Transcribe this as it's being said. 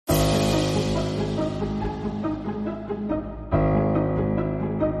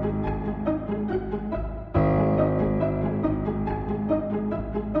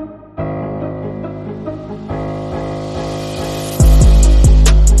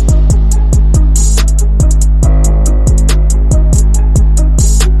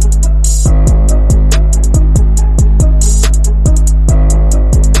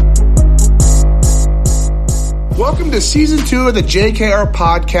Season 2 of the JKR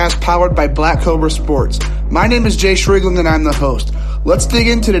podcast powered by Black Cobra Sports. My name is Jay Shrigland and I'm the host. Let's dig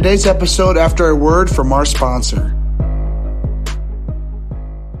into today's episode after a word from our sponsor.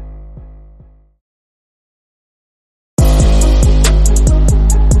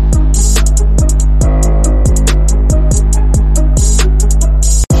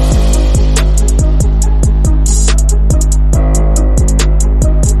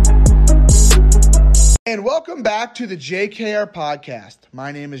 And welcome back to the JKR podcast.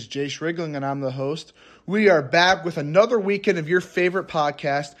 My name is Jay Shrigling and I'm the host. We are back with another weekend of your favorite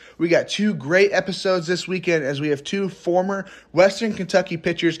podcast. We got two great episodes this weekend as we have two former Western Kentucky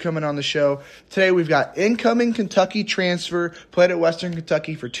pitchers coming on the show. Today we've got incoming Kentucky transfer, played at Western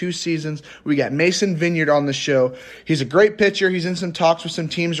Kentucky for 2 seasons. We got Mason Vinyard on the show. He's a great pitcher. He's in some talks with some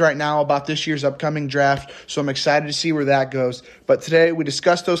teams right now about this year's upcoming draft, so I'm excited to see where that goes. But today we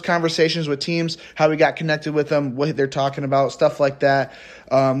discussed those conversations with teams, how we got connected with them, what they're talking about, stuff like that.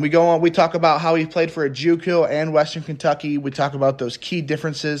 We talk about how he played for a JUCO and Western Kentucky. We talk about those key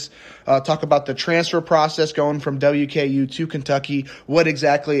differences, talk about the transfer process going from WKU to Kentucky, how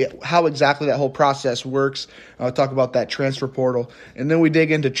exactly that whole process works. Talk about that transfer portal. And then we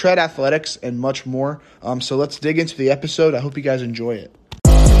dig into Tread Athletics and much more. So let's dig into the episode. I hope you guys enjoy it.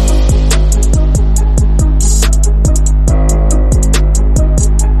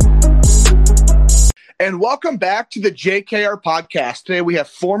 And welcome back to the JKR podcast. Today we have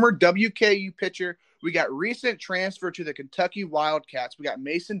former WKU pitcher. We got recent transfer to the Kentucky Wildcats. We got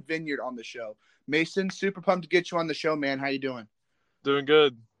Mason Vinyard on the show. Mason, super pumped to get you on the show, man. How you doing? Doing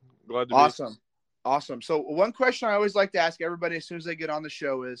good. Glad to be. Awesome. So one question I always like to ask everybody as soon as they get on the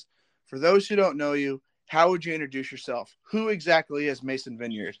show is, for those who don't know you, how would you introduce yourself? Who exactly is Mason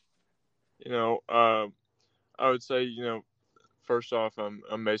Vinyard? I would say, first off,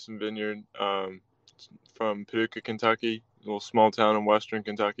 I'm Mason Vinyard. From Paducah, Kentucky, a little small town in Western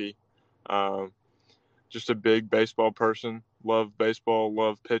Kentucky. Just a big baseball person. Love baseball,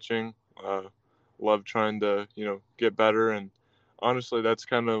 love pitching, love trying to, get better. And honestly, that's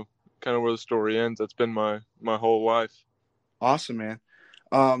kind of where the story ends. That's been my whole life. Awesome, man.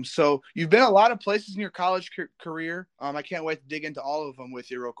 So you've been a lot of places in your college career. I can't wait to dig into all of them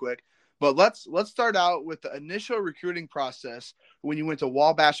with you real quick. But let's start out with the initial recruiting process when you went to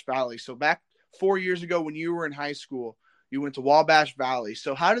Wabash Valley. So back 4 years ago when you were in high school, you went to Wabash Valley.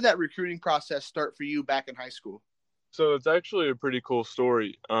 So how did that recruiting process start for you back in high school? So it's actually a pretty cool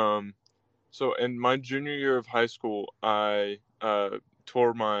story. So in my junior year of high school, I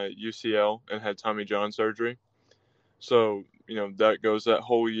tore my UCL and had Tommy John surgery. So, that goes that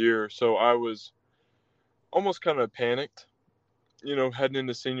whole year. So I was almost kind of panicked, heading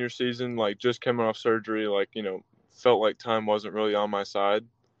into senior season, like just coming off surgery, felt like time wasn't really on my side.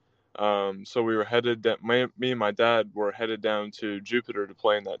 So we were headed me and my dad were headed down to Jupiter to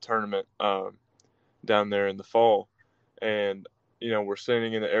play in that tournament down there in the fall. And, we're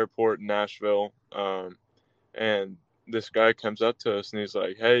sitting in the airport in Nashville. And this guy comes up to us and he's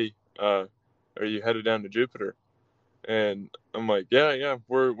like, "Hey, are you headed down to Jupiter?" And I'm like, yeah,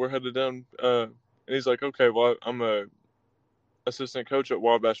 we're headed down. And he's like, "Okay, well, I'm a assistant coach at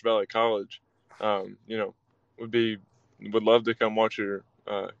Wabash Valley College. Would love to come watch your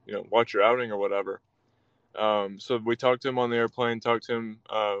outing or whatever." So we talked to him on the airplane, talked to him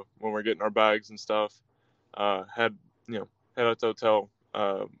when we're getting our bags and stuff. Head out to the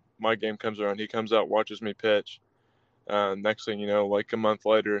hotel. My game comes around. He comes out, watches me pitch. Next thing you know, like a month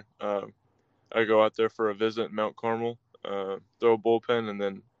later, I go out there for a visit in Mount Carmel, throw a bullpen, and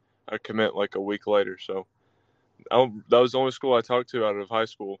then I commit like a week later. So that was the only school I talked to out of high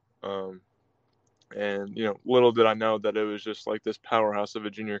school. And, little did I know that it was just like this powerhouse of a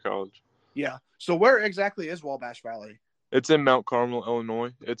junior college. Yeah. So where exactly is Wabash Valley? It's in Mount Carmel,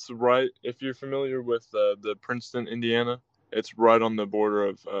 Illinois. It's right, if you're familiar with the Princeton, Indiana, it's right on the border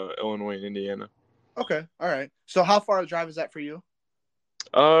of Illinois and Indiana. Okay. All right. So how far of a drive is that for you?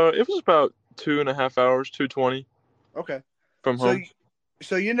 It was about 2.5 hours, 2:20. Okay. From home.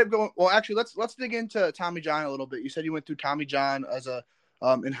 So you ended up going. Well, actually, let's dig into Tommy John a little bit. You said you went through Tommy John as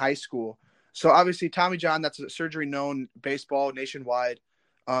in high school. So obviously Tommy John, that's a surgery known baseball nationwide.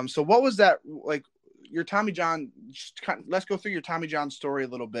 So what was that like? Your Tommy John. Let's go through your Tommy John story a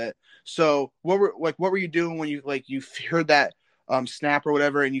little bit. So what were you doing when you heard that snap or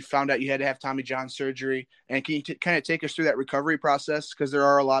whatever, and you found out you had to have Tommy John surgery? And can you kind of take us through that recovery process, because there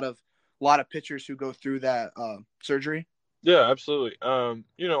are a lot of pitchers who go through that surgery? Yeah, absolutely.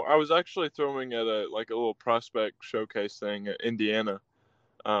 I was actually throwing at a little prospect showcase thing at Indiana,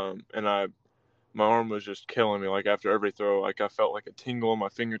 and my arm was just killing me. Like after every throw, I felt like a tingle in my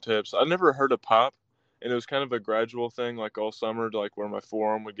fingertips. I never heard a pop, and it was kind of a gradual thing, like all summer, to like where my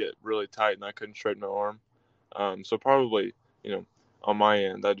forearm would get really tight and I couldn't straighten my arm. So probably, on my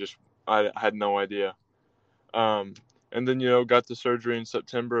end, I had no idea. Um, and then got the surgery in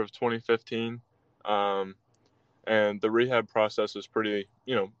September of 2015, and the rehab process is pretty,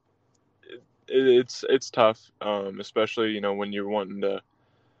 it's tough, especially when you're wanting to.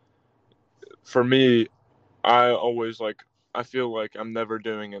 For me, I always I feel like I'm never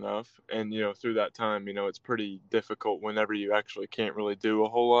doing enough, and through that time, it's pretty difficult whenever you actually can't really do a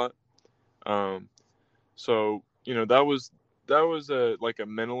whole lot. Um, so that was a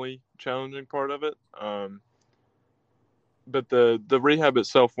mentally challenging part of it. But the rehab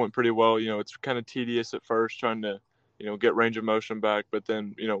itself went pretty well. It's kind of tedious at first trying to get range of motion back, but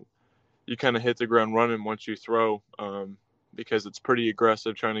then you kind of hit the ground running once you throw, because it's pretty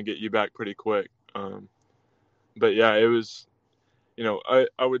aggressive trying to get you back pretty quick. But yeah, it was,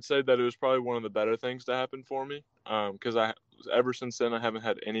 I would say that it was probably one of the better things to happen for me, because ever since then I haven't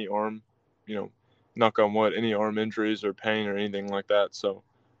had any arm, knock on wood, any arm injuries or pain or anything like that. So,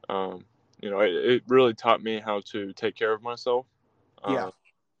 it really taught me how to take care of myself, Yeah.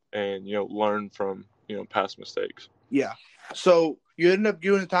 and learn from past mistakes. Yeah. So you ended up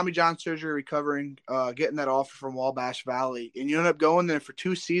doing the Tommy John surgery, recovering, getting that offer from Wabash Valley, and you ended up going there for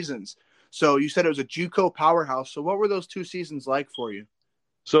 2 seasons. So you said it was a JUCO powerhouse. So what were those 2 seasons like for you?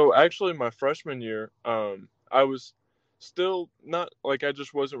 So actually, my freshman year, I was still not I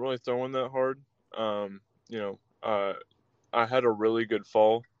just wasn't really throwing that hard. Um, you know, I had a really good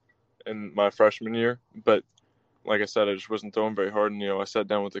fall in my freshman year, but like I said, I just wasn't throwing very hard. And I sat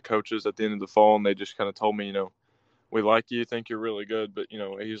down with the coaches at the end of the fall, and they just kind of told me, we like you, think you're really good, but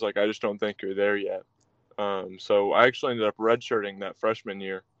he's like, I just don't think you're there yet. So I actually ended up redshirting that freshman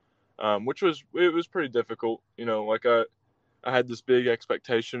year, which was pretty difficult. I had this big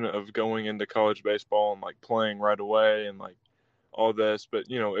expectation of going into college baseball and playing right away and all this, but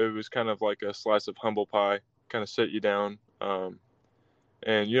it was kind of like a slice of humble pie, kind of sit you down, and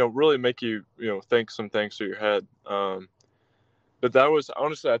really make you think some things through your head. But that was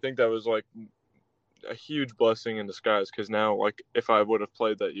honestly, I think that was a huge blessing in disguise, because now if I would have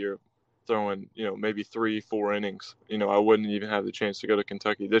played that year, throwing maybe 3-4 innings, I wouldn't even have the chance to go to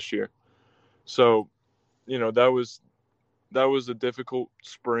Kentucky this year. So that was a difficult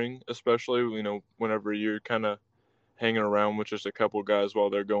spring, especially whenever you're kind of hanging around with just a couple guys while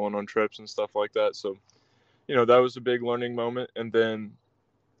they're going on trips and stuff like that. So that was a big learning moment. And then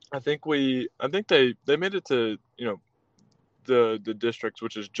I think they made it to the districts,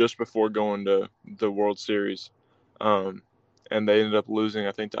 which is just before going to the World Series, and they ended up losing,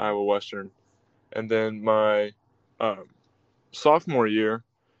 I think, to Iowa Western. And then my sophomore year,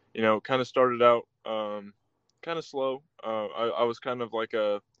 kind of started out kind of slow. I was kind of like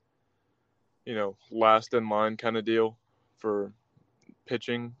a last in line kind of deal for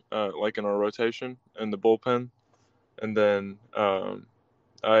pitching, in our rotation and the bullpen. And then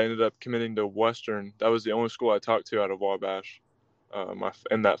I ended up committing to Western. That was the only school I talked to out of Wabash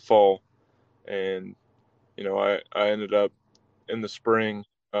in that fall. And, I ended up in the spring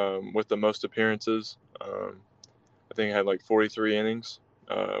with the most appearances. I think I had 43 innings,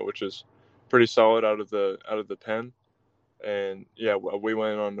 which is pretty solid out of the pen. And yeah, we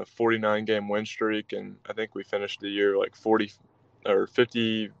went on a 49 game win streak, and I think we finished the year 40 or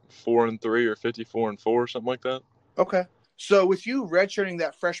 54-3 or 54-4, something like that. Okay. So with you redshirting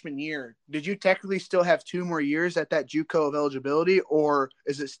that freshman year, did you technically still have 2 more years at that JUCO of eligibility, or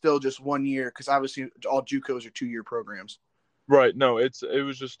is it still just 1 year? Because obviously all JUCOs are 2-year programs. Right. No, it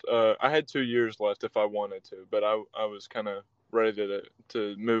was just I had 2 years left if I wanted to, but I was kind of ready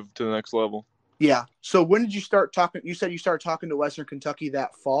to move to the next level. Yeah. So when did you start talking? You said you started talking to Western Kentucky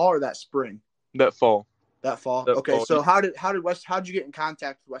that fall or that spring? That fall. That fall. That okay. fall. So how did you get in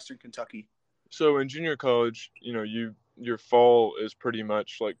contact with Western Kentucky? So in junior college, your fall is pretty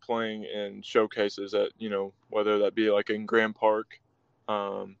much playing in showcases at whether that be in Grand Park,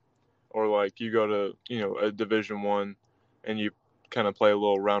 or you go to a Division I, and you kind of play a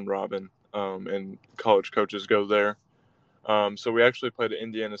little round robin, and college coaches go there. So we actually played at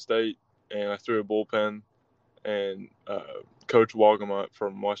Indiana State, and I threw a bullpen, and Coach Walgamot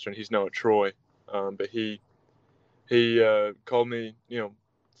from Western, he's now at Troy, but he called me,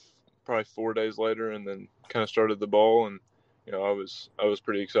 probably 4 days later, and then kind of started the ball, and I was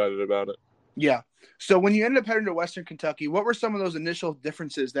pretty excited about it. Yeah. So when you ended up heading to Western Kentucky, what were some of those initial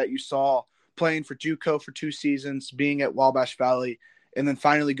differences that you saw playing for JUCO for 2 seasons, being at Wabash Valley, and then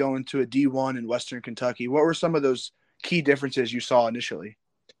finally going to a D1 in Western Kentucky? What were some of those key differences you saw initially?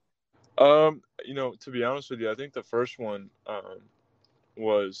 To be honest with you, I think the first one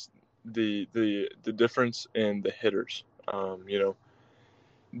was the difference in the hitters. You know,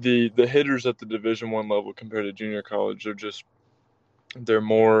 the hitters at the Division I level compared to junior college, they're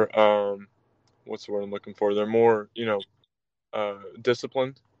more what's the word I'm looking for? They're more,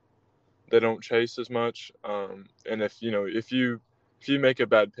 disciplined. They don't chase as much. And if you make a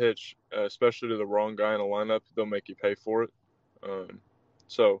bad pitch, especially to the wrong guy in a lineup, they'll make you pay for it. Um,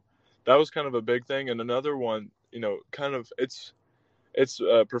 so that was kind of a big thing. And another one, kind of it's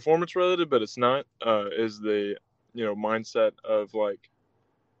performance related, but it's not. Is the mindset of like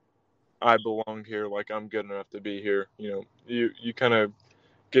I belong here, like I'm good enough to be here. You kind of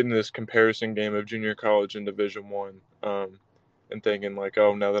get in this comparison game of junior college and Division I, and thinking like,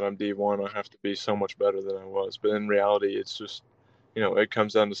 oh, now that I'm D1, I have to be so much better than I was. But in reality, it's just, it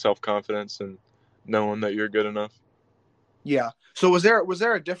comes down to self confidence and knowing that you're good enough. Yeah. So was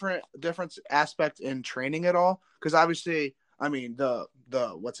there a difference aspect in training at all? Because obviously, I mean the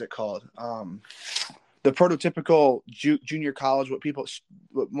what's it called? The prototypical junior college,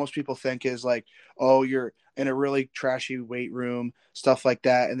 what most people think is like, oh, you're in a really trashy weight room, stuff like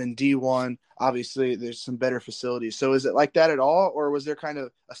that, and then D1, obviously, there's some better facilities. So is it like that at all, or was there kind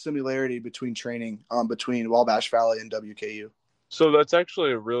of a similarity between training between Wabash Valley and WKU? So that's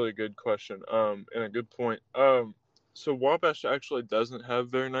actually a really good question, and a good point. So Wabash actually doesn't have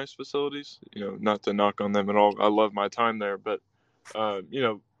very nice facilities. Not to knock on them at all. I love my time there, but uh, you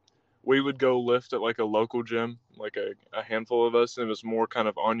know, we would go lift at like a local gym, like a handful of us, and it was more kind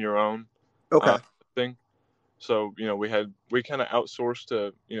of on your own Okay. thing. So we kind of outsourced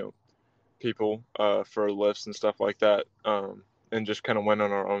to people for lifts and stuff like that, and just kind of went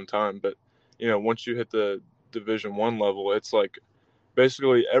on our own time. But once you hit the Division I level, it's like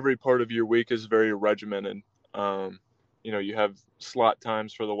basically every part of your week is very regimented. You have slot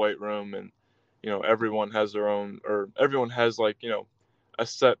times for the weight room, and everyone has their own, or everyone has like a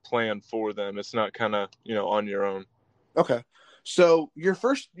set plan for them. It's not kind of on your own. Okay. So your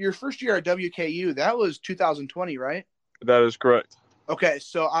first year at WKU, that was 2020, right? That is correct. Okay,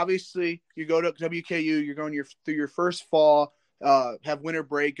 so obviously you go to WKU, you're going through your first fall, have winter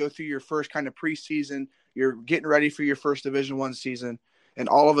break, go through your first kind of preseason, you're getting ready for your first Division I season, and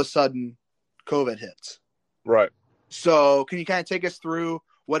all of a sudden, COVID hits. Right. So can you kind of take us through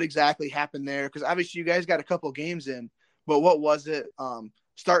what exactly happened there? Because obviously you guys got a couple games in, but what was it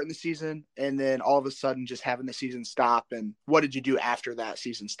starting the season and then all of a sudden just having the season stop? And what did you do after that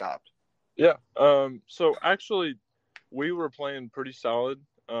season stopped? Yeah. So actually, we were playing pretty solid.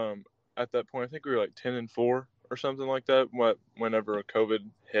 At that point, I think we were like 10-4 or something like that. Whenever COVID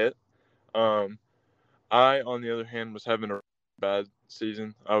hit, um, I on the other hand was having a bad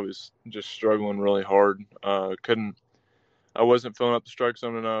season. I was just struggling really hard. I wasn't filling up the strike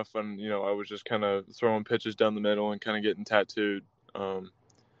zone enough, and I was just kind of throwing pitches down the middle and kind of getting tattooed.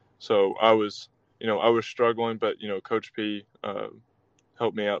 So I was struggling, but Coach P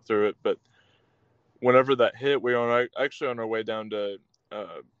helped me out through it. But whenever that hit, we were actually on our way down to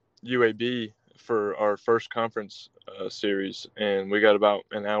UAB for our first conference series, and we got about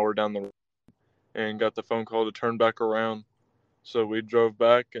an hour down the road and got the phone call to turn back around. So we drove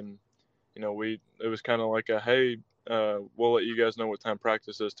back, and it was kind of like a hey, we'll let you guys know what time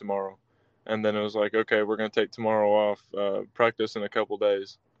practice is tomorrow, and then it was like okay, we're gonna take tomorrow off, practice in a couple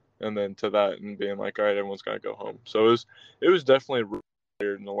days, and then to that and being like all right, everyone's gotta go home. So it was definitely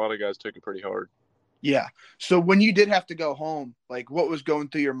weird, and a lot of guys took it pretty hard. Yeah. So when you did have to go home, like what was going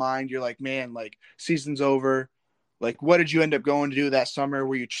through your mind? You're like, man, like season's over. Like, what did you end up going to do that summer?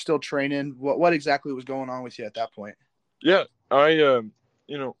 Were you still training? What exactly was going on with you at that point? Yeah, you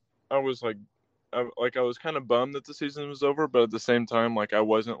know, I was I was kind of bummed that the season was over, but at the same time, like I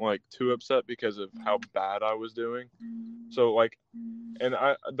wasn't like too upset because of how bad I was doing. So like, and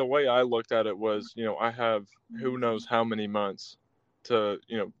the way I looked at it was, I have who knows how many months to,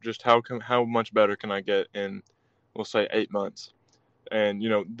 just how much better can I get in, we'll say 8 months, and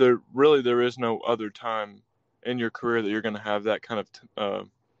there is no other time in your career that you're going to have that kind of,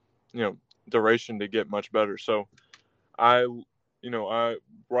 you know, duration to get much better. So I, I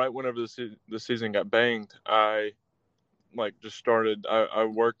right whenever the season got banged, I like just started. I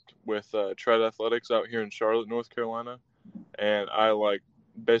worked with Tread Athletics out here in Charlotte, North Carolina, and I like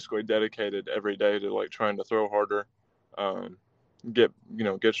basically dedicated every day to like trying to throw harder, um, get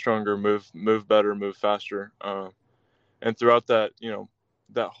stronger, move better, move faster, and throughout that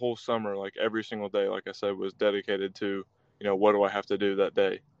that whole summer, like every single day, like I said, was dedicated to what do I have to do that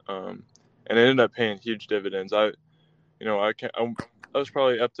day, and it ended up paying huge dividends. I was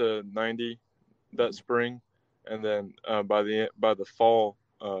probably up to 90 that spring, and then by the fall,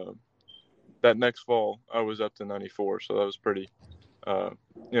 that next fall, I was up to 94. So that was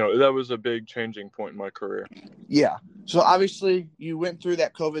that was a big changing point in my career. Yeah. So obviously you went through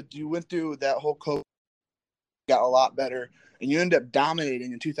that COVID. You went through that whole COVID, got a lot better, and you ended up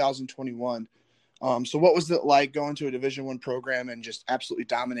dominating in 2021. So what was it like going to a Division I program and just absolutely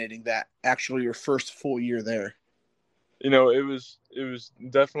dominating that? Actually, your first full year there. It was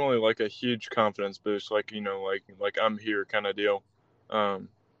definitely like a huge confidence boost, like I'm here kind of deal. Um,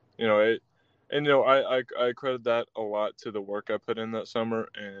 you know it, and I credit that a lot to the work I put in that summer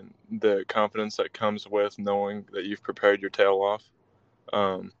and the confidence that comes with knowing that you've prepared your tail off.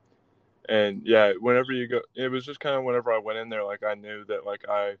 And yeah, whenever you go, it was just kind of whenever I went in there, like I knew that like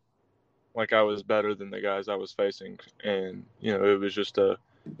I was better than the guys I was facing, and it was just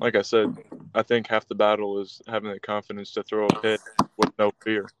like I said, I think half the battle is having the confidence to throw a pitch with no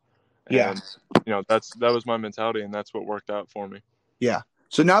fear, Yeah. and that was my mentality, and that's what worked out for me. Yeah.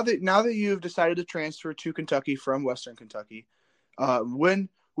 So now that you've decided to transfer to Kentucky from Western Kentucky, when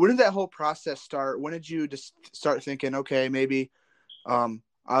did that whole process start? When did you just start thinking, okay, maybe I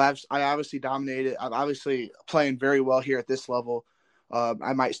obviously dominated. I'm obviously playing very well here at this level.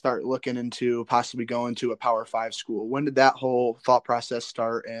 I might start looking into possibly going to a Power 5 school. When did that whole thought process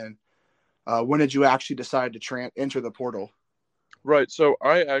start, and when did you actually decide to enter the portal? Right. So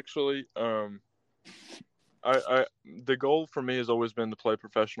I actually, the goal for me has always been to play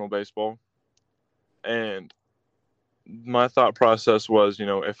professional baseball, and my thought process was,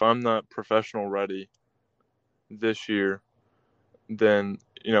 if I'm not professional ready this year, then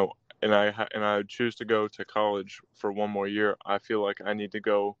and I choose to go to college for one more year, I feel like I need to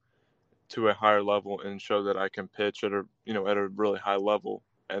go to a higher level and show that I can pitch at a really high level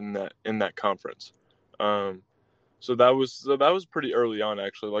in that conference. Um, so that was pretty early on,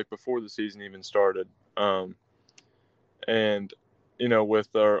 actually, like before the season even started. And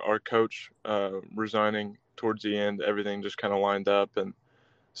with our coach resigning towards the end, everything just kind of lined up, and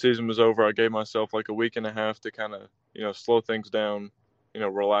season was over. I gave myself like a week and a half to kind of slow things down,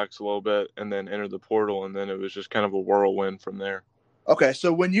 relax a little bit, and then enter the portal, and then it was just kind of a whirlwind from there. Okay,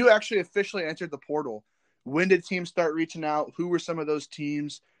 so when you actually officially entered the portal, when did teams start reaching out? Who were some of those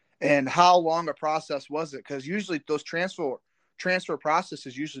teams, and how long a process was it? Because usually those transfer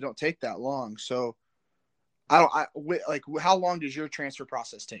processes usually don't take that long. So like how long does your transfer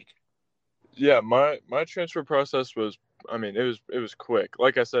process take? Yeah, my transfer process was, I mean, it was quick.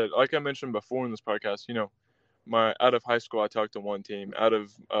 Like I said, like I mentioned before in this podcast, my out of high school I talked to one team, out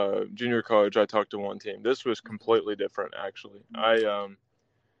of junior college I talked to one team. This was completely different, actually.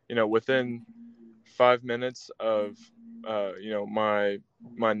 Within 5 minutes of my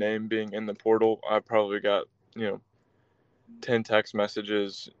name being in the portal, I probably got 10 text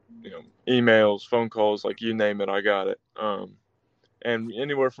messages, emails, phone calls, like you name it, I got it. And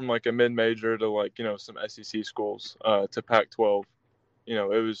anywhere from like a mid-major to like some SEC schools to Pac-12. It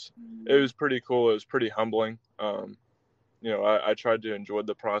was pretty cool. It was pretty humbling. I tried to enjoy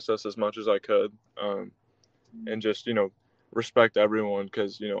the process as much as I could, and just respect everyone,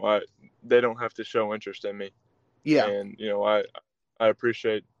 because they don't have to show interest in me, Yeah. and I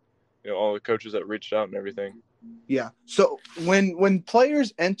appreciate all the coaches that reached out and everything. Yeah. So when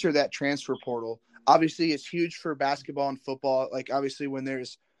players enter that transfer portal, obviously it's huge for basketball and football. Like obviously when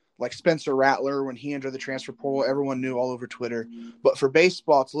there's like Spencer Rattler, when he entered the transfer portal, everyone knew all over Twitter. But for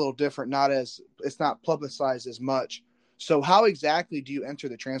baseball, it's a little different. It's not publicized as much. So how exactly do you enter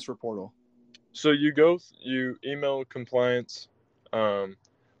the transfer portal? So you email compliance.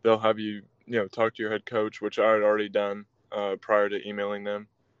 They'll have you talk to your head coach, which I had already done prior to emailing them.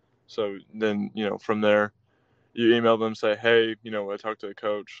 So then from there, you email them, say, hey, I talked to the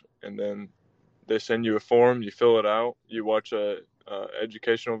coach, and then they send you a form. You fill it out. You watch a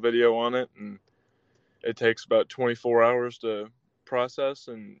educational video on it, and it takes about 24 hours to process,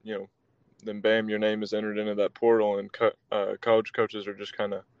 and then bam, your name is entered into that portal, and college coaches are just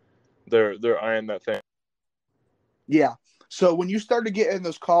kind of they're eyeing that thing. Yeah. So when you started getting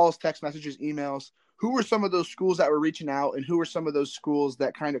those calls, text messages, emails, who were some of those schools that were reaching out, and who were some of those schools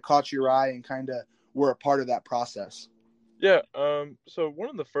that kind of caught your eye and kind of were a part of that process? Yeah. So one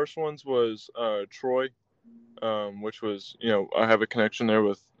of the first ones was Troy, which was I have a connection there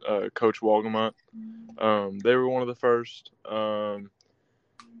with Coach Walgamont. They were one of the first.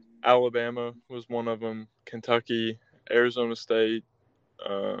 Alabama was one of them. Kentucky, Arizona State,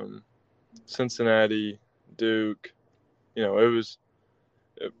 Cincinnati, Duke. It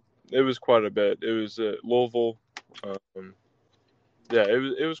was quite a bit. It was Louisville. Um, yeah,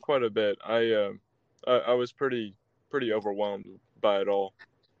 it was quite a bit. I was pretty overwhelmed by it all.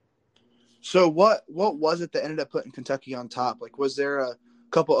 So what was it that ended up putting Kentucky on top? Like, was there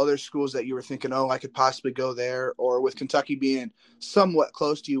couple other schools that you were thinking, oh, I could possibly go there? Or with Kentucky being somewhat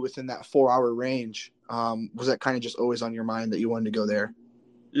close to you within that 4-hour range, was that kind of just always on your mind that you wanted to go there?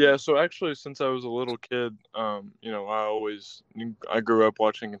 Yeah, so actually, since I was a little kid, I grew up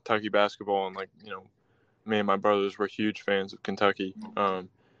watching Kentucky basketball, and me and my brothers were huge fans of Kentucky.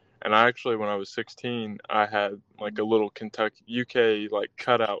 And I actually, when I was 16, I had like a little Kentucky UK like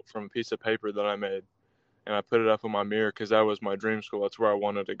cutout from a piece of paper that I made, and I put it up in my mirror because that was my dream school. That's where I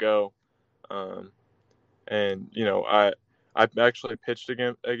wanted to go. Um, and I actually pitched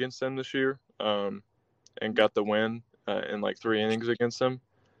against them this year, and got the win in like 3 innings against them.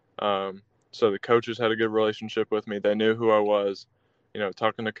 So the coaches had a good relationship with me. They knew who I was.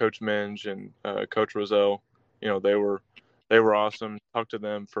 Talking to Coach Minge and Coach Roselle, they were awesome. Talked to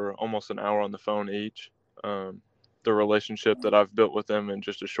them for almost an hour on the phone each. The relationship that I've built with them in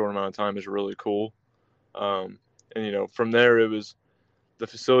just a short amount of time is really cool. And from there, it was the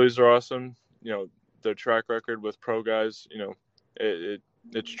facilities are awesome. Their track record with pro guys,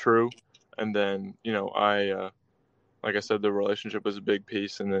 it's true. And then like I said, the relationship was a big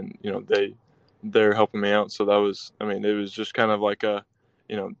piece, and then they're helping me out. So it was just kind of like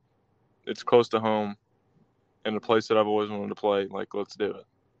it's close to home, and a place that I've always wanted to play. Like, let's do it.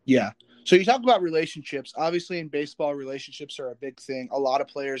 Yeah. So you talk about relationships. Obviously, in baseball, relationships are a big thing. A lot of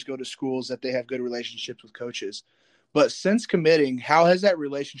players go to schools that they have good relationships with coaches. But since committing, how has that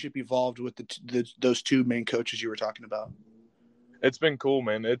relationship evolved with those two main coaches you were talking about? It's been cool,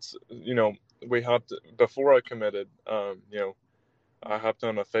 man. It's we hopped before I committed. I hopped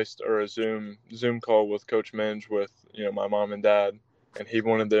on a Zoom call with Coach Minge with my mom and dad, and he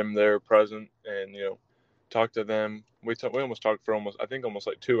wanted them there present, and talked to them. We almost talked for almost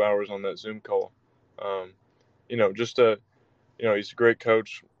like 2 hours on that Zoom call. Just he's a great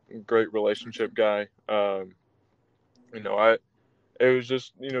coach, great relationship guy. I it was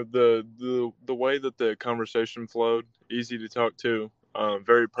just the way that the conversation flowed, easy to talk to,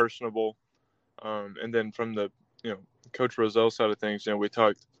 very personable. And then from the Coach Roselle side of things, we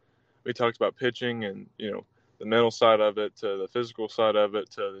talked about pitching and the mental side of it to the physical side of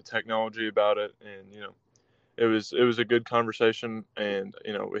it to the technology about it, and it was a good conversation, and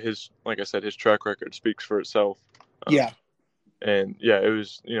like I said, his track record speaks for itself. Yeah. And yeah, it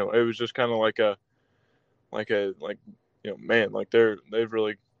was just kind of man, like they've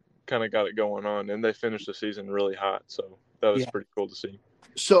really kind of got it going on, and they finished the season really hot, so that was pretty cool to see.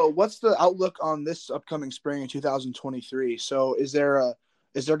 So what's the outlook on this upcoming spring in 2023? So is there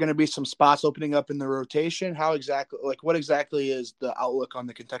going to be some spots opening up in the rotation? What exactly is the outlook on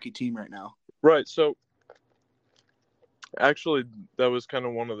the Kentucky team right now? Right. So actually, that was kind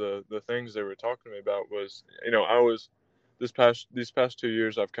of one of the things they were talking to me about was, I was these past 2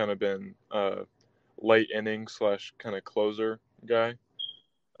 years, I've kind of been late inning / kind of closer guy.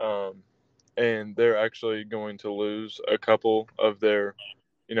 And they're actually going to lose a couple of their,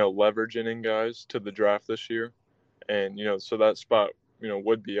 leverage inning guys to the draft this year. And, so that spot,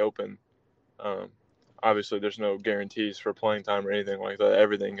 would be open. Obviously there's no guarantees for playing time or anything like that.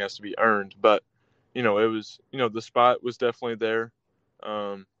 Everything has to be earned, but it was, the spot was definitely there,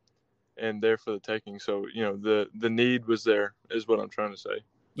 and there for the taking. So, the need was there is what I'm trying to say.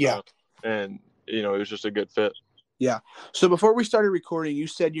 Yeah. And, it was just a good fit. Yeah. So before we started recording, you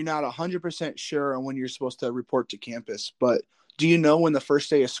said you're not 100% sure on when you're supposed to report to campus, but do you know when the first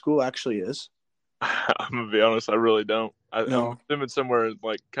day of school actually is? I'm gonna be honest, I really don't. No. I'm assuming somewhere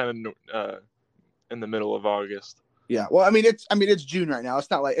like kind of in the middle of August. Yeah. Well, it's June right now. It's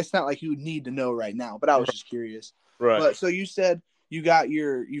not like you need to know right now, but I was just curious. Right. But so you said you've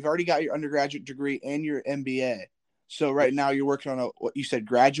already got your undergraduate degree and your MBA. So right now you're working on what you said,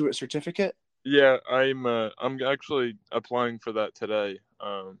 graduate certificate? Yeah, I'm actually applying for that today.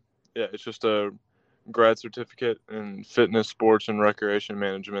 Yeah, it's just a grad certificate in fitness, sports, and recreation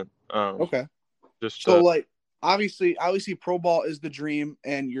management. Okay. Just So obviously pro ball is the dream,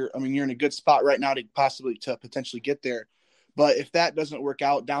 and you're in a good spot right now to potentially get there. But if that doesn't work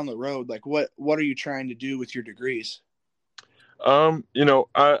out down the road, like what are you trying to do with your degrees? I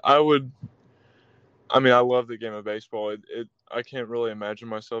would. I mean, I love the game of baseball. I can't really imagine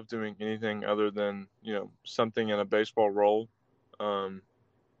myself doing anything other than something in a baseball role.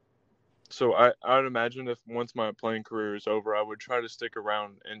 So I'd imagine if once my playing career is over, I would try to stick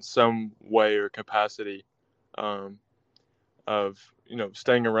around in some way or capacity, of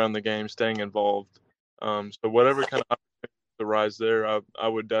staying around the game, staying involved. So whatever kind of arise there, I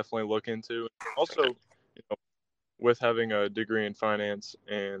would definitely look into. Also, with having a degree in finance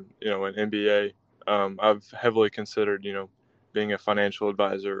and an MBA, I've heavily considered being a financial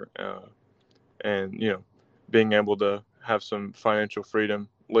advisor, and being able to have some financial freedom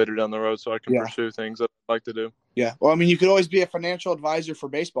later down the road, so I can Yeah. pursue things that I like to do. Yeah. Well, I mean, you could always be a financial advisor for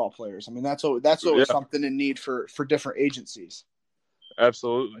baseball players. I mean, that's Yeah, always something in need for different agencies.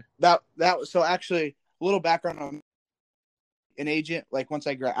 absolutely. That was so actually a little background on an agent. Like once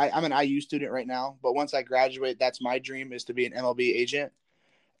I'm an IU student right now, but once I graduate, that's my dream is to be an MLB agent.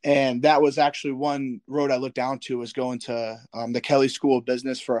 And that was actually one road I looked down to was going to the Kelly School of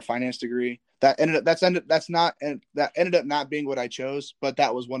Business for a finance degree. That ended up not being what I chose, but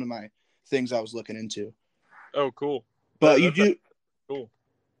that was one of my things I was looking into. Oh, cool. But That's cool.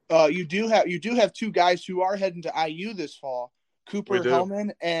 You do have two guys who are heading to IU this fall. We Cooper do.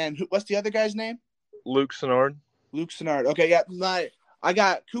 Hellman and what's the other guy's name? Luke Sennard. Luke Sennard. Okay, yeah, I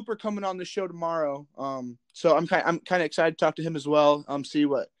got Cooper coming on the show tomorrow. So I'm kind of excited to talk to him as well. See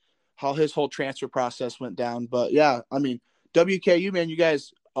how his whole transfer process went down. But yeah, I mean WKU, man, you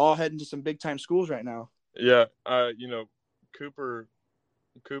guys all heading to some big time schools right now. Yeah, Cooper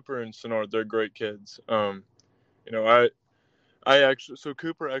and Sennard, they're great kids. You know, so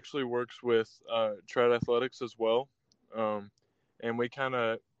Cooper actually works with Trad Athletics as well. And we kind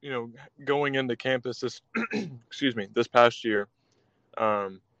of, going into campus this, excuse me, this past year,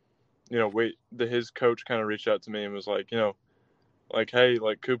 his coach kind of reached out to me and was like, hey,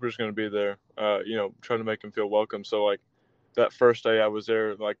 like Cooper's going to be there, trying to make him feel welcome. So like that first day I was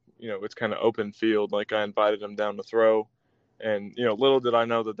there, like, it's kind of open field. Like I invited him down to throw. And, little did I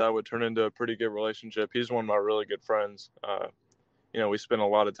know that would turn into a pretty good relationship. He's one of my really good friends. We spent a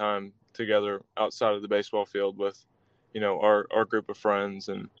lot of time together outside of the baseball field with, our group of friends,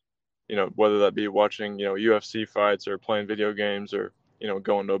 and, whether that be watching, UFC fights or playing video games or,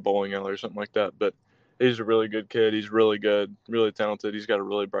 going to a bowling alley or something like that. But he's a really good kid. He's really good, really talented. He's got a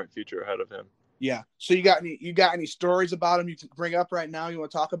really bright future ahead of him. Yeah. So you got any stories about him you can bring up right now? You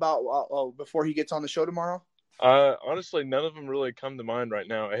want to talk about before he gets on the show tomorrow? Honestly, none of them really come to mind right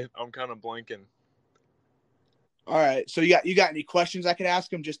now. I'm kind of blanking. All right. So you got any questions I could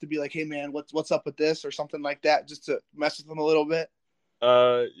ask him just to be like, hey man, what's up with this or something like that, just to mess with him a little bit?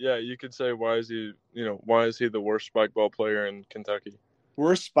 Yeah, you could say why is he the worst spike ball player in Kentucky?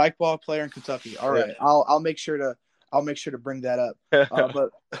 Worst spike ball player in Kentucky. All right. Yeah. I'll make sure to bring that up.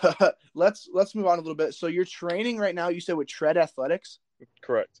 But let's move on a little bit. So you're training right now, you said with Trad Athletics?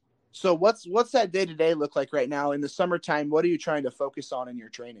 Correct. So what's that day-to-day look like right now in the summertime? What are you trying to focus on in your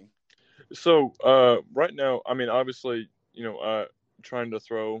training? So right now, I mean, obviously, trying to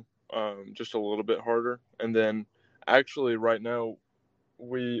throw just a little bit harder. And then actually right now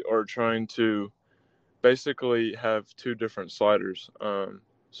we are trying to basically have two different sliders.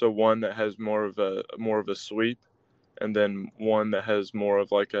 So one that has more of a sweep, and then one that has more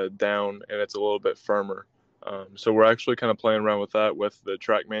of like a down and it's a little bit firmer. So we're actually kind of playing around with that with the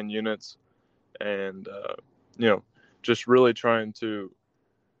TrackMan units, and just really trying to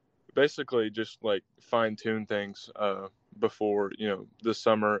basically just like fine tune things before this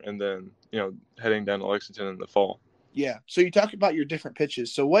summer, and then heading down to Lexington in the fall. Yeah. So you talk about your different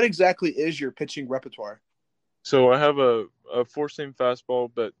pitches. So what exactly is your pitching repertoire? So I have a four-seam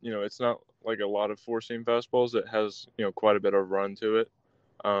fastball, but it's not like a lot of four-seam fastballs. It has quite a bit of run to it.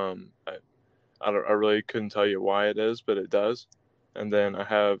 I really couldn't tell you why it is, but it does. And then I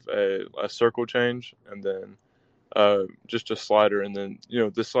have a circle change, and then just a slider, and then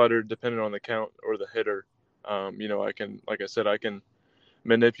the slider, depending on the count or the hitter, I can, like I said, I can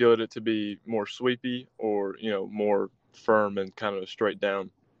manipulate it to be more sweepy or more firm and kind of straight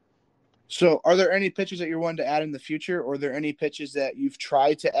down. So are there any pitches that you're wanting to add in the future, or are there any pitches that you've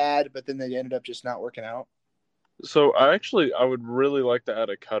tried to add but then they ended up just not working out? So I would really like to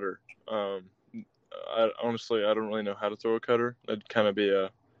add a cutter. Honestly, I don't really know how to throw a cutter. That'd kind of be a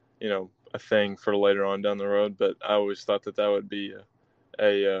thing for later on down the road, but I always thought that would be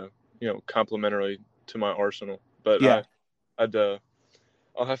a complementary to my arsenal. But yeah.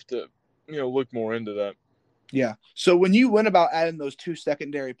 I'll have to look more into that. Yeah. So when you went about adding those two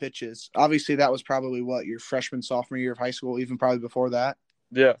secondary pitches, obviously that was probably what, your freshman, sophomore year of high school, even probably before that?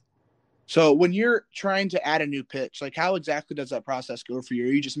 Yeah. So when you're trying to add a new pitch, like how exactly does that process go for you?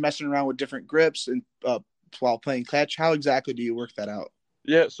 Are you just messing around with different grips and while playing catch? How exactly do you work that out?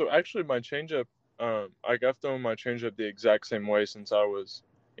 Yeah. So actually my changeup, I've thrown my changeup the exact same way since I was,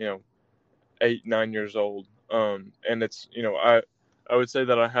 8-9 years old. And it's, I would say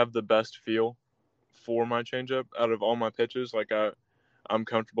that I have the best feel for my changeup out of all my pitches. Like I'm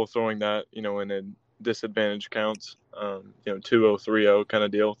comfortable throwing that, in a disadvantage counts, 2-0, 3-0 kind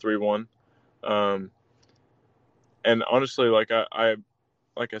of deal, 3-1. And honestly, like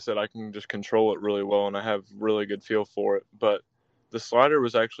like I said, I can just control it really well, and I have really good feel for it. But the slider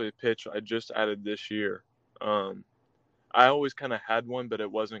was actually a pitch I just added this year. I always kind of had one, but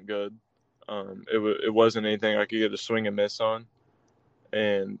it wasn't good. It wasn't anything I could get a swing and miss on.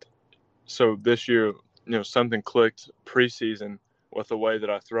 And so this year, something clicked preseason with the way that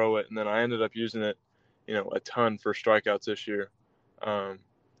I throw it, and then I ended up using it, a ton for strikeouts this year. I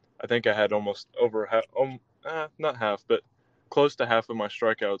think I had almost over half, not half, but close to half of my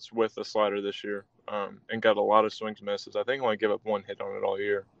strikeouts with the slider this year, and got a lot of swings and misses. I think I only gave up one hit on it all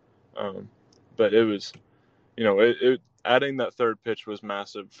year, but it was, adding that third pitch was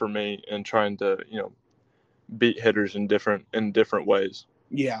massive for me and trying to, beat hitters in different ways.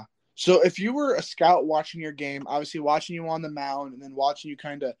 Yeah. So if you were a scout watching your game, obviously watching you on the mound and then watching you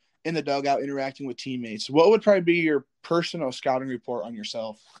kind of in the dugout interacting with teammates, what would probably be your personal scouting report on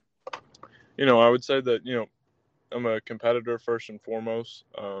yourself? I would say that, I'm a competitor first and foremost.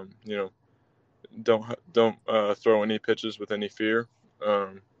 Don't throw any pitches with any fear.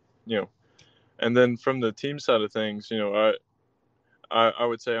 You know, and then from the team side of things, I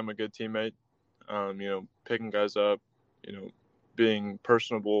would say I'm a good teammate. Picking guys up, being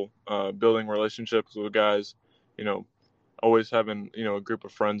personable, building relationships with guys, always having, a group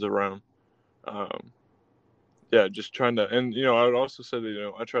of friends around. Yeah, just trying to, and, I would also say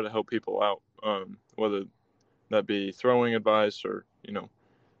that, I try to help people out, whether that be throwing advice or,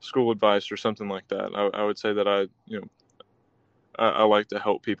 school advice or something like that. I would say that I like to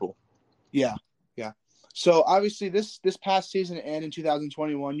help people. Yeah. Yeah. So obviously this past season and in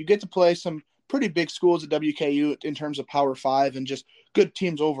 2021, you get to play some pretty big schools at WKU in terms of Power 5 and just good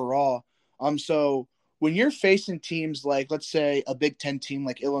teams overall. So when you're facing teams like, let's say, a Big Ten team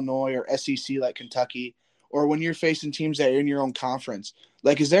like Illinois or SEC like Kentucky, or when you're facing teams that are in your own conference,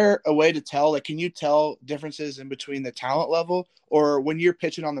 like, is there a way to tell? Like, can you tell differences in between the talent level, or when you're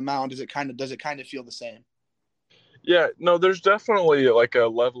pitching on the mound, does it kind of feel the same? Yeah, no, there's definitely like a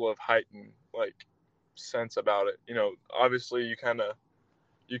level of heightened like sense about it. Obviously you kind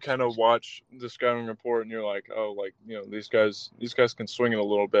of watch the scouting report and you're like, oh, like, these guys can swing it a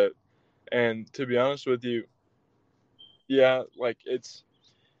little bit. And to be honest with you, yeah, like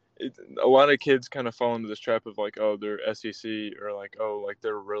a lot of kids kind of fall into this trap of like, oh, they're SEC or like, oh, like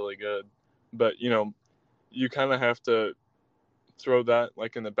they're really good. But, you kind of have to throw that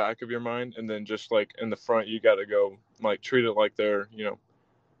like in the back of your mind, and then just like in the front, you got to go like treat it like they're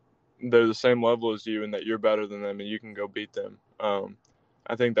the same level as you and that you're better than them and you can go beat them.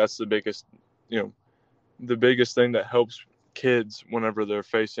 I think that's you know, the biggest thing that helps kids whenever they're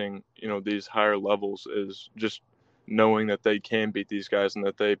facing, these higher levels is just knowing that they can beat these guys and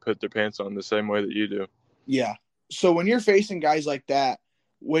that they put their pants on the same way that you do. Yeah. So when you're facing guys like that,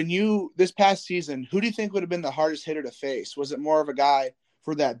 this past season, who do you think would have been the hardest hitter to face? Was it more of a guy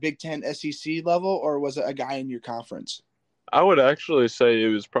for that Big Ten SEC level, or was it a guy in your conference? I would actually say it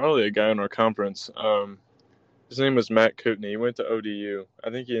was probably a guy in our conference. His name was Matt Kootenai. He went to ODU. I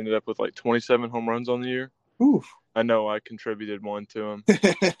think he ended up with like 27 home runs on the year. Oof. I know I contributed one to him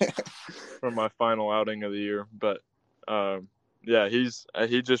from my final outing of the year, but yeah, he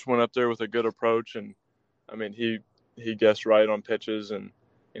just went up there with a good approach, and I mean he guessed right on pitches, and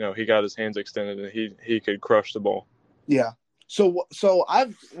he got his hands extended, and he could crush the ball. Yeah. So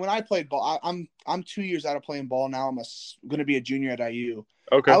when I played ball, I'm 2 years out of playing ball now. I'm going to be a junior at IU.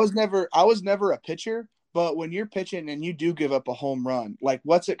 Okay. I was never a pitcher, but when you're pitching and you do give up a home run, like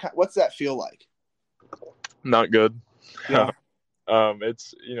what's that feel like? Not good. Yeah.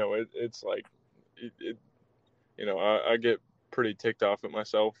 It's it's like I get pretty ticked off at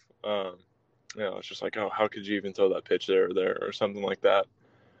myself. It's just like, oh, how could you even throw that pitch there or something like that.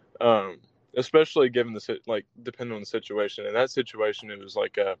 Especially given depending on the situation. In that situation, it was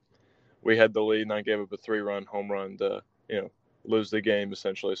like we had the lead and I gave up a 3-run home run to lose the game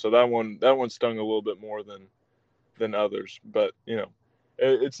essentially. So that one stung a little bit more than others. But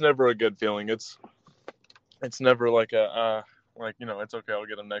it's never a good feeling. It's never like it's okay, I'll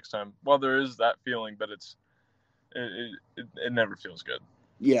get them next time. Well, there is that feeling, but it never feels good.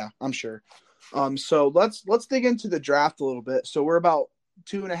 Yeah, I'm sure. So let's dig into the draft a little bit. So we're about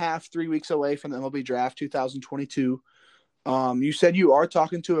 2.5, 3 weeks away from the MLB draft 2022. You said you are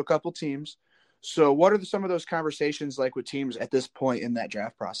talking to a couple teams. So what are some of those conversations like with teams at this point in that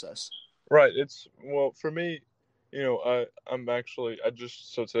draft process? Right. Well, for me, so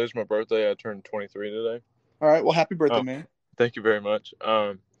today's my birthday. I turned 23 today. All right. Well, happy birthday, man. Thank you very much.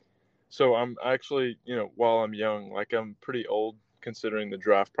 So I'm actually, while I'm young, like I'm pretty old considering the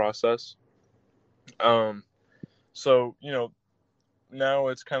draft process. So, now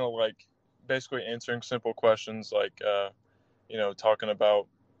it's kind of like basically answering simple questions like, talking about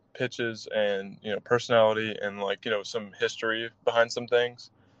pitches and, personality and like, some history behind some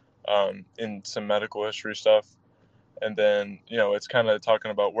things, and some medical history stuff. And then, it's kind of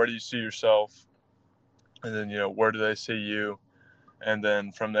talking about where do you see yourself, and then, where do they see you? And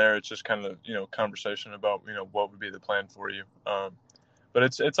then from there, it's just kind of, conversation about, what would be the plan for you. But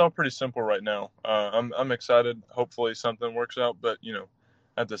it's all pretty simple right now. I'm excited. Hopefully something works out, but,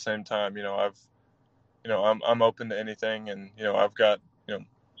 at the same time, I'm open to anything, and,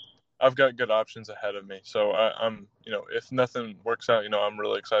 I've got good options ahead of me. So I'm, if nothing works out, I'm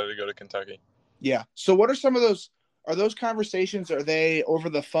really excited to go to Kentucky. Yeah. So what are some of those? Are those conversations? Are they over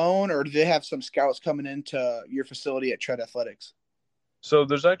the phone, or do they have some scouts coming into your facility at Tread Athletics? So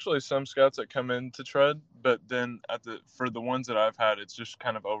there's actually some scouts that come in to Tread, but then for the ones that I've had, it's just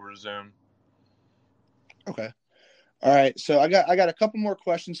kind of over Zoom. Okay. All right. So I got a couple more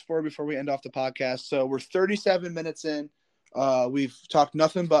questions for you before we end off the podcast. So we're 37 minutes in. We've talked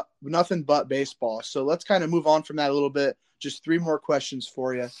nothing but baseball. So let's kind of move on from that a little bit. Just 3 more questions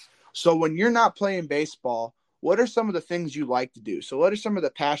for you. So when you're not playing baseball, what are some of the things you like to do? So what are some of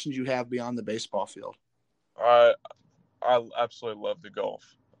the passions you have beyond the baseball field? I absolutely love to golf.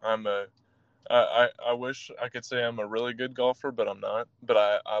 I wish I could say I'm a really good golfer, but I'm not. But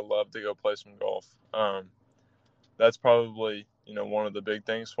I love to go play some golf. That's probably, one of the big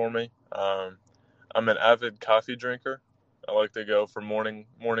things for me. I'm an avid coffee drinker. I like to go for morning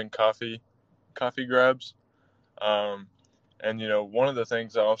coffee grabs. Um, and one of the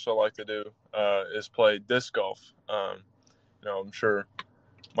things I also like to do is play disc golf. I'm sure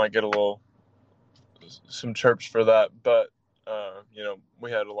might get some chirps for that, but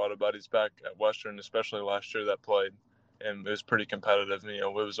we had a lot of buddies back at Western, especially last year, that played, and it was pretty competitive.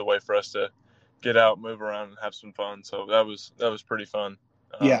 It was a way for us to get out, move around, and have some fun. So that was pretty fun.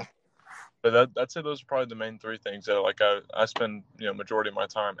 Yeah. But I'd say those are probably the main 3 things that I spend majority of my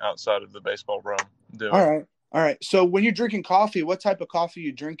time outside of the baseball realm doing. All right. So when you're drinking coffee, what type of coffee are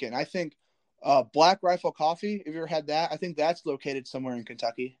you drinking? I think Black Rifle Coffee. Have you ever had that? I think that's located somewhere in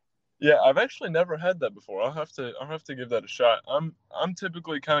Kentucky. Yeah, I've actually never had that before. I'll have to give that a shot. I'm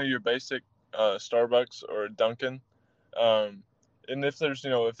typically kind of your basic Starbucks or Dunkin'. And if there's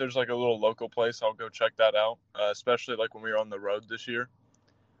like a little local place, I'll go check that out. Especially like when we were on the road this year.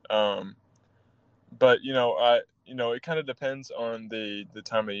 But it kind of depends on the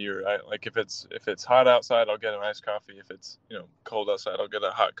time of year. Like if it's hot outside, I'll get an iced coffee. If it's cold outside, I'll get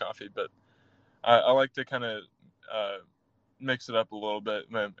a hot coffee. But I like to kind of mix it up a little bit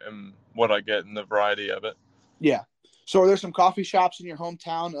and what I get and the variety of it. Yeah. So are there some coffee shops in your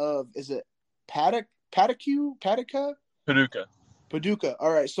hometown of, is it Paducah? Paducah.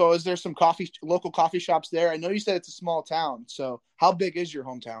 All right. So is there some local coffee shops there? I know you said it's a small town. So how big is your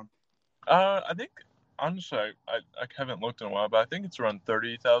hometown? I think, honestly, I haven't looked in a while, but I think it's around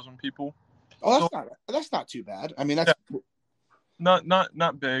 30,000 people. Oh, that's not too bad. I mean, that's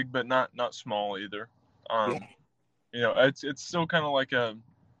not big, but not small either. Yeah. It's still kind of like a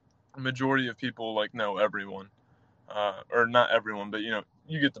majority of people like know everyone, or not everyone, but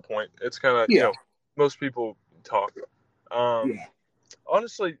you get the point. It's kind of most people talk. Yeah.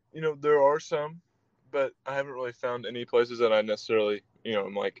 Honestly, there are some, but I haven't really found any places that I necessarily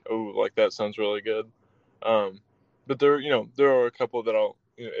I'm like, oh, like that sounds really good. But there are a couple that I'll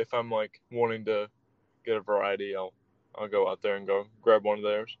if I'm like wanting to get a variety, I'll go out there and go grab one of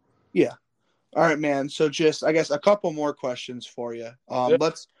theirs. Yeah. All right, man. So just, I guess, a couple more questions for you.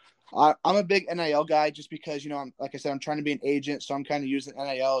 Yeah. I'm a big NIL guy just because, like I said, I'm trying to be an agent. So I'm kind of using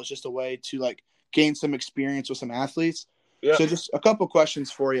NIL as just a way to like gain some experience with some athletes. Yeah. So just a couple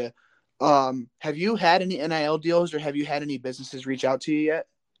questions for you. Have you had any NIL deals or have you had any businesses reach out to you yet?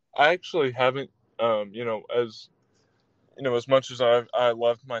 I actually haven't, as much as I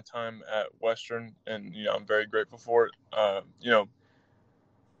loved my time at Western, and I'm very grateful for it.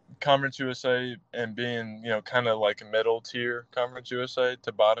 Conference USA and being kind of like a middle tier Conference USA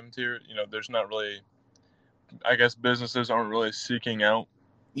to bottom tier, there's not really, I guess businesses aren't really seeking out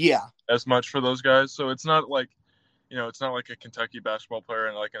as much for those guys. So it's not like it's not like a Kentucky basketball player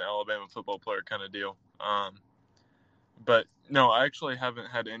and like an Alabama football player kind of deal. But no, I actually haven't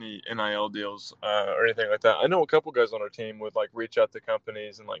had any NIL deals or anything like that. I know a couple guys on our team would like reach out to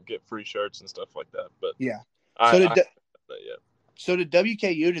companies and like get free shirts and stuff like that. But yeah. I haven't done that yet. So did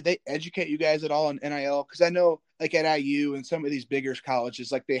WKU, did they educate you guys at all on NIL? Because I know like at IU and some of these bigger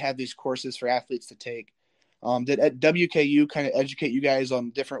colleges, like they have these courses for athletes to take. Did WKU kind of educate you guys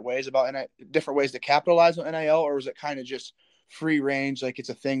on different ways to capitalize on NIL, or was it kind of just free range, like it's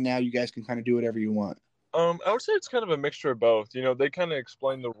a thing now, you guys can kind of do whatever you want? I would say it's kind of a mixture of both. They kind of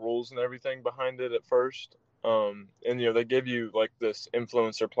explain the rules and everything behind it at first, and they give you like this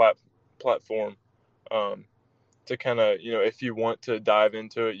influencer platform, to kind of if you want to dive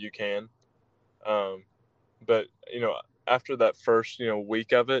into it, you can. but after that first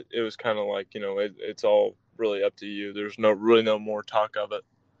week of it, it was kind of like it's all really up to you. There's no more talk of it.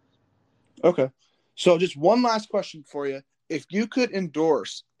 Okay. So just one last question for you. If you could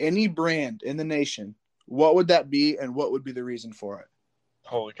endorse any brand in the nation, what would that be and what would be the reason for it?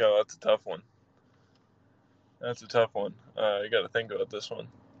 Holy cow, that's a tough one. You got to think about this one.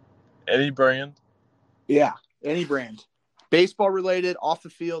 Any brand? Yeah, any brand. Baseball related, off the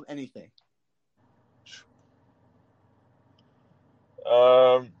field, anything.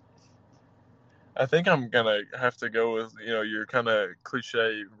 I think I'm gonna have to go with your kind of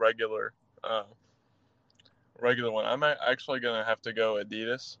cliche regular one. I'm actually gonna have to go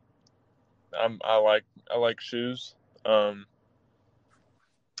Adidas. I like shoes, and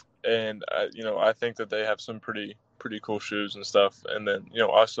I think that they have some pretty cool shoes and stuff. And then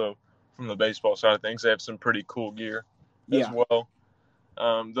also from the baseball side of things, they have some pretty cool gear as well.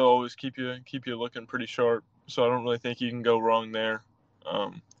 They'll always keep you looking pretty sharp, so I don't really think you can go wrong there.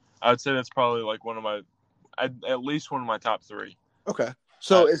 I'd say that's probably like at least one of my top three. Okay.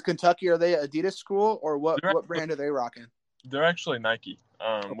 So is Kentucky, are they Adidas school or what brand are they rocking? They're actually Nike,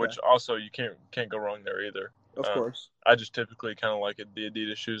 which also you can't go wrong there either. Of course. I just typically kind of like the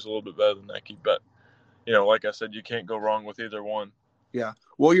Adidas shoes a little bit better than Nike, but like I said, you can't go wrong with either one. Yeah.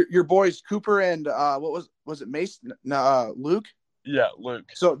 Well, your boys Cooper and what was it, Mason? Luke? Yeah, Luke.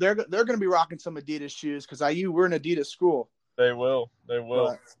 So they're going to be rocking some Adidas shoes because we're an Adidas school. They will.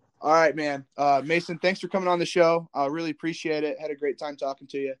 But, all right, man. Mason, thanks for coming on the show. I really appreciate it. Had a great time talking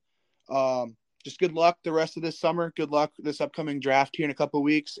to you. Just good luck the rest of this summer. Good luck this upcoming draft here in a couple of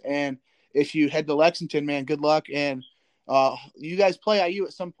weeks. And if you head to Lexington, man, good luck. And you guys play IU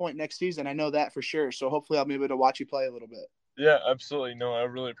at some point next season. I know that for sure. So hopefully I'll be able to watch you play a little bit. Yeah, absolutely. No, I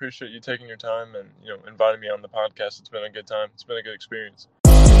really appreciate you taking your time and inviting me on the podcast. It's been a good time. It's been a good experience.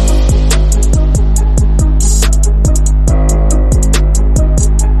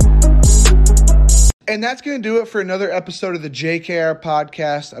 And that's going to do it for another episode of the JKR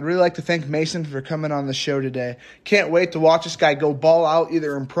podcast. I'd really like to thank Mason for coming on the show today. Can't wait to watch this guy go ball out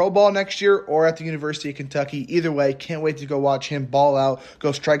either in pro ball next year or at the University of Kentucky. Either way, can't wait to go watch him ball out,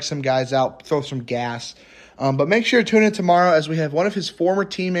 go strike some guys out, throw some gas. But make sure to tune in tomorrow as we have one of his former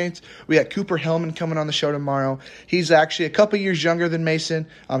teammates. We got Cooper Hellman coming on the show tomorrow. He's actually a couple years younger than Mason,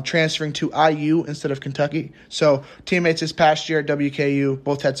 transferring to IU instead of Kentucky. So teammates this past year at WKU,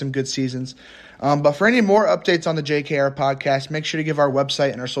 both had some good seasons. But for any more updates on the JKR podcast, make sure to give our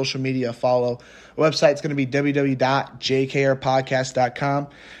website and our social media a follow. The website's going to be www.jkrpodcast.com.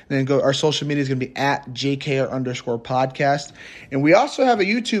 And then our social media is going to be at JKR_podcast. And we also have a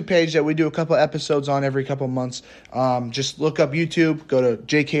YouTube page that we do a couple episodes on every couple months. Just look up YouTube, go to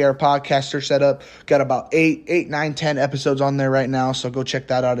JKR podcast, search that up. Got about 8, 9, 10 episodes on there right now, so go check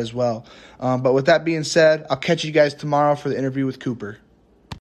that out as well. But with that being said, I'll catch you guys tomorrow for the interview with Cooper.